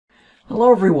Hello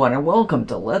everyone and welcome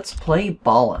to Let's Play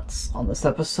Ballance. On this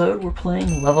episode we're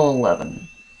playing level 11.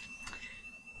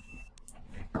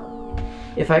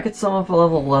 If I could sum up a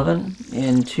level 11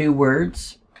 in 2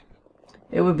 words,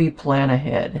 it would be plan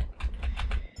ahead.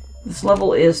 This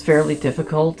level is fairly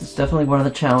difficult. It's definitely one of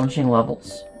the challenging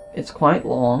levels. It's quite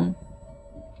long,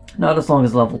 not as long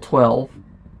as level 12.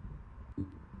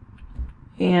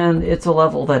 And it's a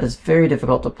level that is very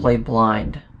difficult to play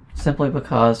blind, simply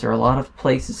because there are a lot of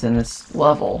places in this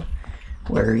level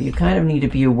where you kind of need to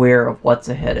be aware of what's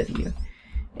ahead of you.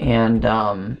 And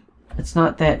it's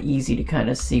not that easy to kind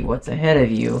of see what's ahead of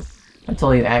you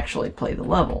until you actually play the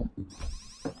level.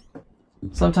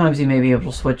 Sometimes you may be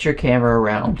able to switch your camera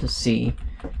around to see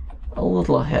a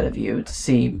little ahead of you, to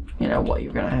see, what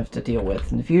you're going to have to deal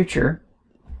with in the future.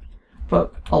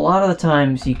 But a lot of the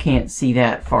times you can't see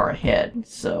that far ahead,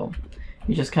 so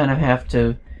you just kind of have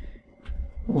to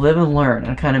live and learn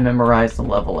and kind of memorize the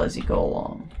level as you go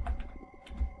along.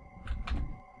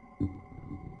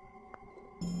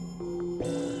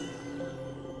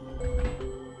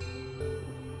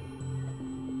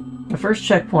 The first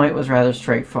checkpoint was rather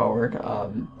straightforward.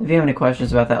 If you have any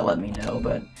questions about that, let me know,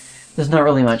 but there's not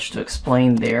really much to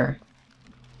explain there.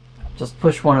 Just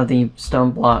push one of the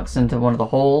stone blocks into one of the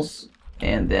holes,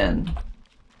 and then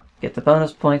get the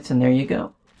bonus points, and there you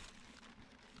go.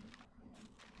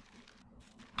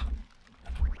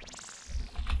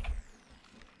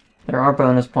 There are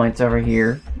bonus points over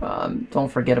here. Don't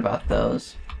forget about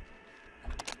those.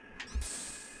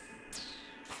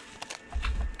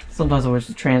 Sometimes I wish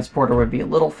the transporter would be a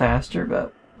little faster,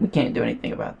 but we can't do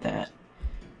anything about that.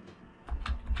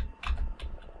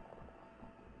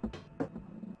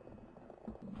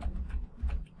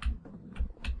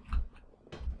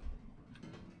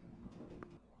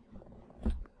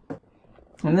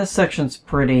 And this section's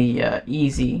pretty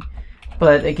easy,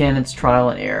 but again, it's trial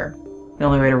and error. The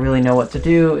only way to really know what to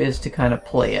do is to kind of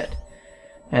play it,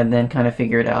 and then kind of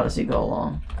figure it out as you go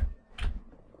along.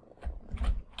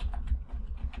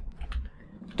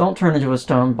 Don't turn into a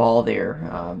stone ball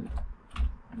there.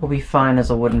 We'll be fine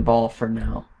as a wooden ball for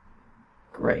now.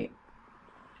 Great.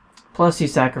 Plus you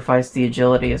sacrifice the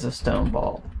agility as a stone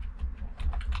ball.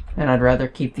 And I'd rather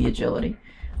keep the agility.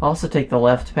 Also take the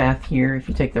left path here. If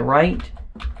you take the right,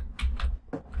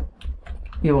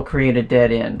 you will create a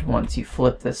dead end once you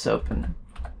flip this open,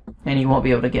 and you won't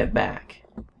be able to get back.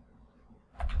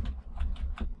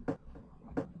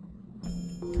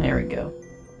 There we go.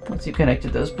 Once you've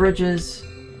connected those bridges,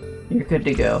 you're good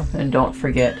to go. And don't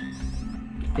forget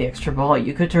the extra ball.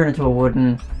 You could turn into a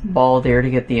wooden ball there to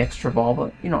get the extra ball,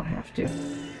 but you don't have to.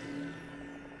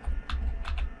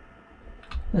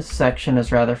 This section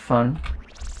is rather fun.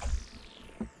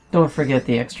 Don't forget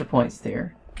the extra points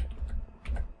there.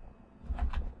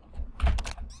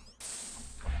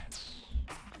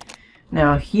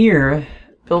 Now here,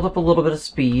 build up a little bit of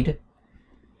speed,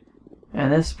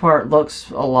 and this part looks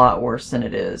a lot worse than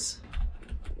it is.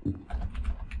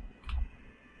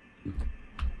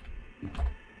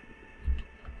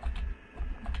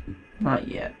 Not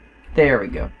yet. There we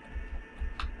go.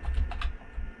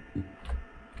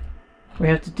 We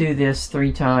have to do this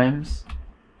 3 times.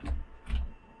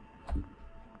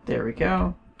 There we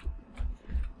go.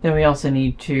 Then we also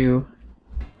need to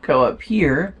go up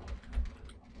here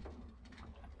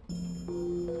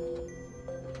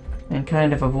and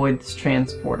kind of avoid this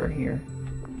transporter here.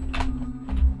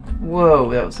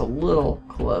 Whoa, that was a little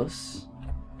close.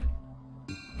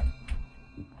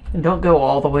 And don't go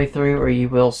all the way through or you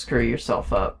will screw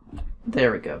yourself up.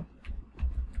 There we go.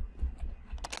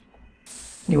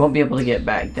 You won't be able to get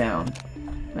back down.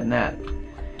 And that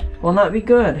will not be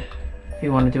good if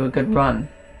you want to do a good run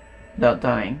without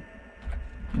dying.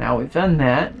 Now we've done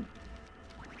that.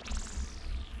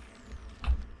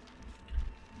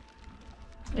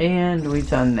 And we've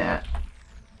done that.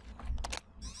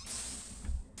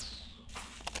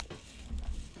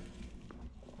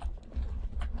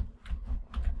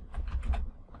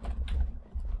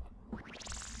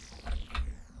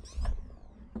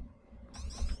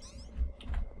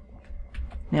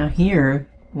 Now here,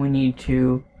 we need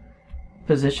to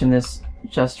position this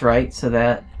just right so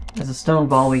that as a stone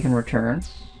ball we can return.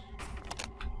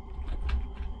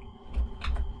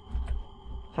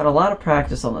 Had a lot of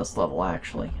practice on this level,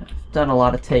 actually. I've done a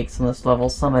lot of takes on this level.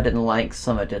 Some I didn't like,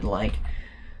 some I did like.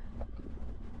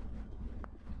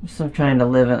 So I'm trying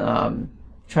to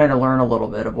trying to learn a little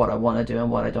bit of what I want to do and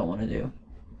what I don't want to do,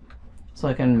 so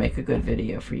I can make a good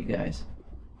video for you guys.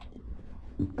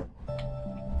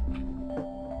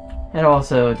 And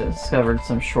also discovered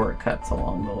some shortcuts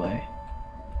along the way.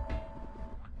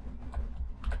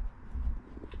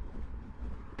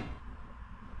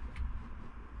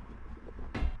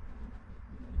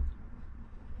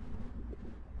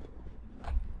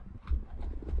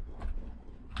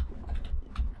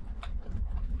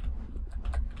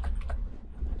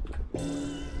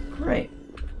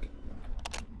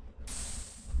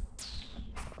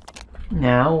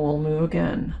 Now we'll move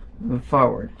again. Move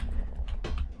forward.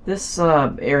 This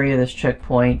area, this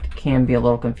checkpoint, can be a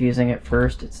little confusing at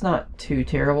first. It's not too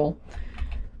terrible.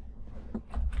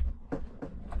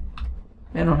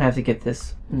 I don't have to get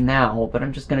this now, but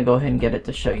I'm just going to go ahead and get it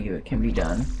to show you it can be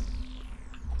done.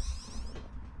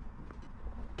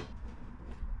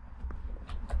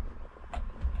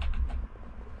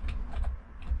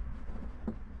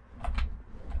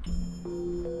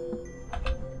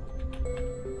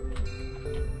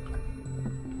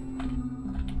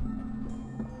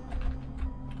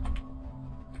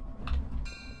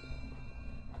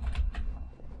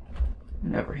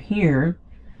 And over here,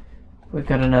 we've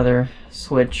got another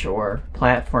switch or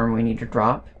platform we need to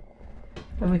drop.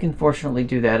 And we can fortunately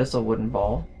do that as a wooden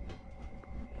ball.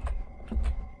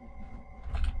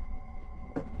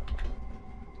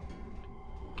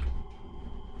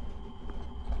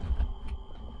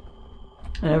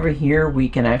 And over here we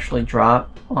can actually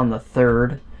drop on the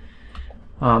third.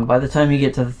 By the time you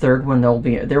get to the third one,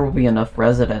 there will be enough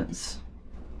resonance.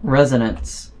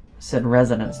 Said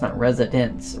residents, not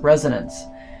residents. Resonance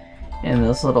in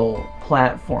those little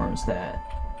platforms that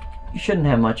you shouldn't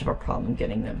have much of a problem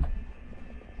getting them.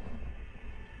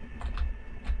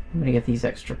 I'm going to get these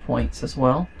extra points as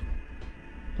well.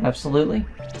 Absolutely.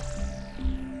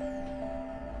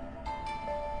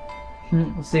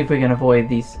 Let's see if we can avoid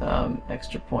these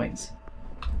extra points.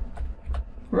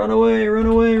 Run away, run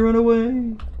away, run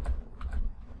away!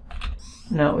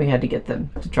 No, we had to get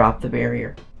them to drop the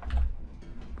barrier.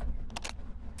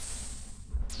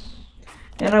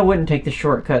 And I wouldn't take the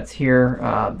shortcuts here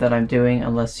that I'm doing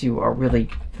unless you are really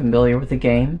familiar with the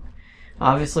game.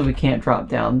 Obviously we can't drop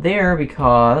down there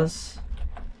because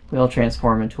we'll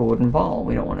transform into a wooden ball.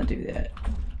 We don't want to do that.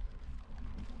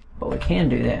 But we can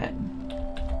do that.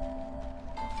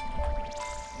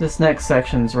 This next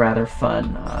section's rather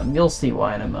fun. You'll see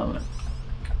why in a moment.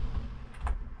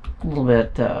 A little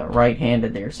bit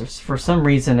right-handed there, so for some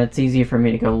reason it's easier for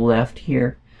me to go left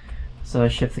here. So I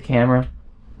shift the camera.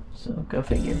 So go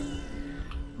figure.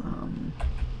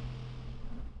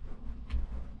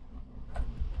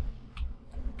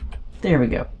 There we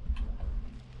go.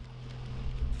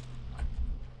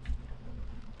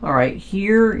 Alright,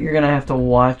 here you're going to have to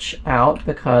watch out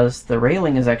because the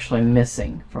railing is actually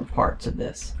missing from parts of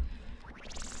this.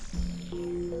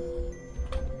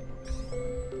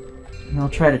 And I'll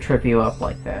try to trip you up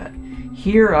like that.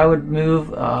 Here I would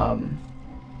move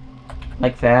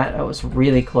like that. I was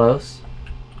really close.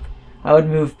 I would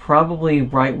move probably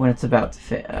right when it's about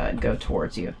to go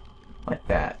towards you. Like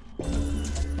that.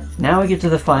 Now we get to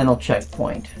the final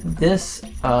checkpoint. This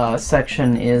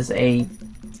section is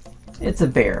it's a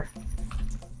bear.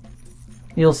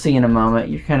 You'll see in a moment.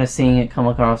 You're kind of seeing it come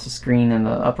across the screen in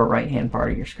the upper right hand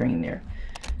part of your screen there.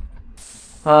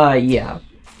 Yeah.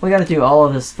 We gotta do all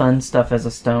of this fun stuff as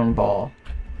a stone ball.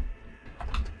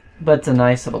 But it's a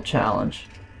nice little challenge.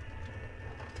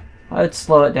 I would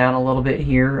slow it down a little bit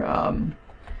here.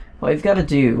 What you've got to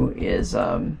do is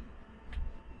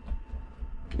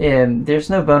there's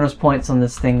no bonus points on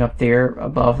this thing up there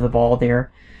above the ball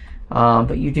there,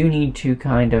 but you do need to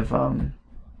kind of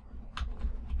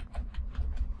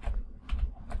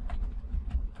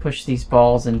push these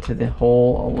balls into the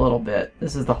hole a little bit.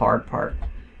 This is the hard part.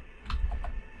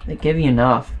 They give you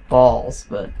enough balls,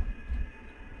 but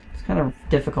it's kind of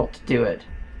difficult to do it.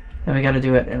 And we got to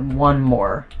do it in one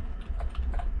more.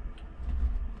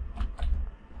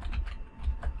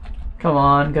 Come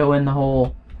on, go in the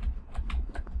hole.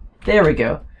 There we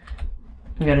go.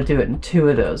 We got to do it in 2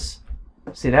 of those.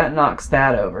 See, that knocks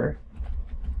that over.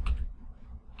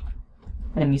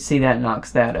 And you see that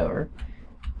knocks that over.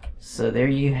 So there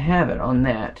you have it on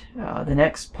that. The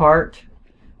next part,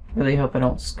 really hope I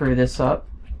don't screw this up.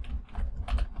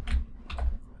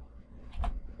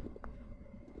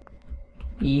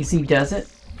 Easy does it.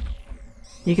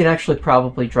 You could actually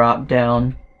probably drop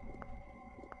down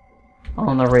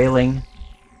on the railing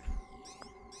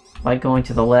by going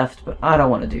to the left, but I don't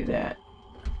want to do that.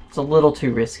 It's a little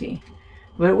too risky.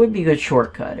 But it would be a good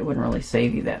shortcut. It wouldn't really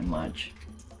save you that much.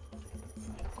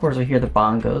 Of course, we hear the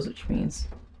bongos, which means...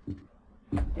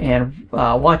 And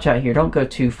watch out here. Don't go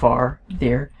too far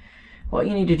there. What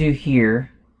you need to do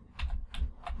here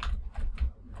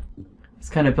is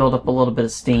kind of build up a little bit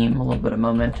of steam, a little bit of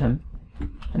momentum,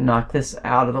 and knock this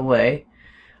out of the way.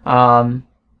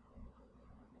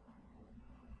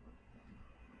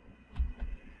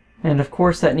 And of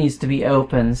course that needs to be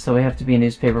open, so we have to be a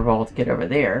newspaper ball to get over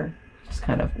there. Just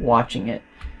kind of watching it.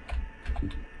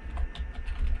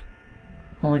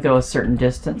 Only go a certain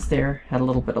distance there. Had a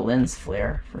little bit of lens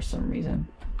flare for some reason.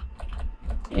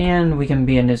 And we can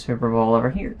be a newspaper ball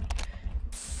over here.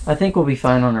 I think we'll be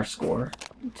fine on our score,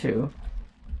 too.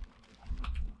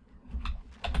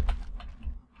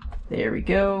 There we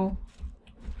go.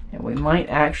 And we might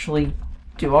actually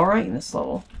do alright in this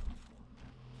level.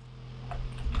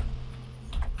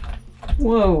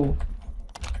 Whoa.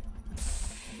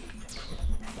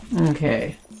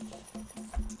 Okay.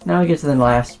 Now we get to the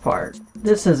last part.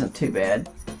 This isn't too bad.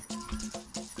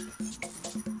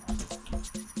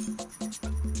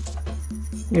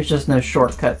 There's just no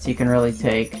shortcuts you can really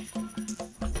take.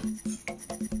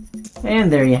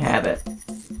 And there you have it.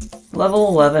 Level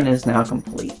 11 is now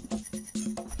complete.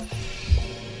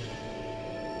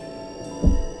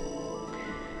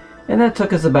 And that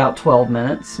took us about 12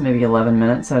 minutes, maybe 11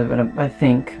 minutes, I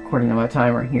think, according to my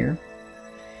timer here.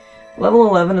 Level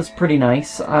 11 is pretty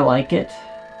nice. I like it.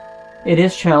 It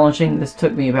is challenging. This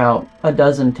took me about a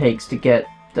dozen takes to get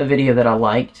the video that I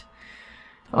liked.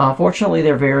 Fortunately,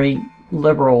 they're very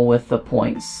liberal with the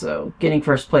points, so getting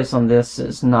first place on this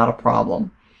is not a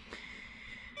problem.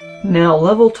 Now,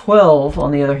 level 12,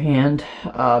 on the other hand,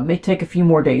 may take a few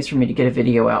more days for me to get a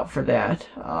video out for that.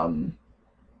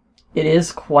 It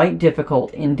is quite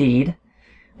difficult indeed.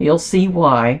 You'll see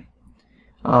why.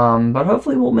 But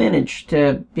hopefully we'll manage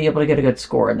to be able to get a good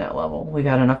score in that level. We've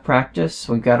had enough practice.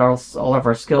 We've got all of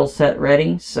our skills set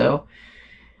ready. So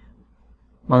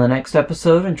on the next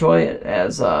episode, enjoy it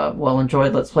as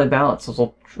enjoyed Let's Play Ballance.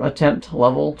 We'll attempt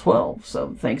level 12.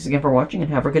 So thanks again for watching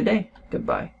and have a good day.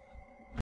 Goodbye.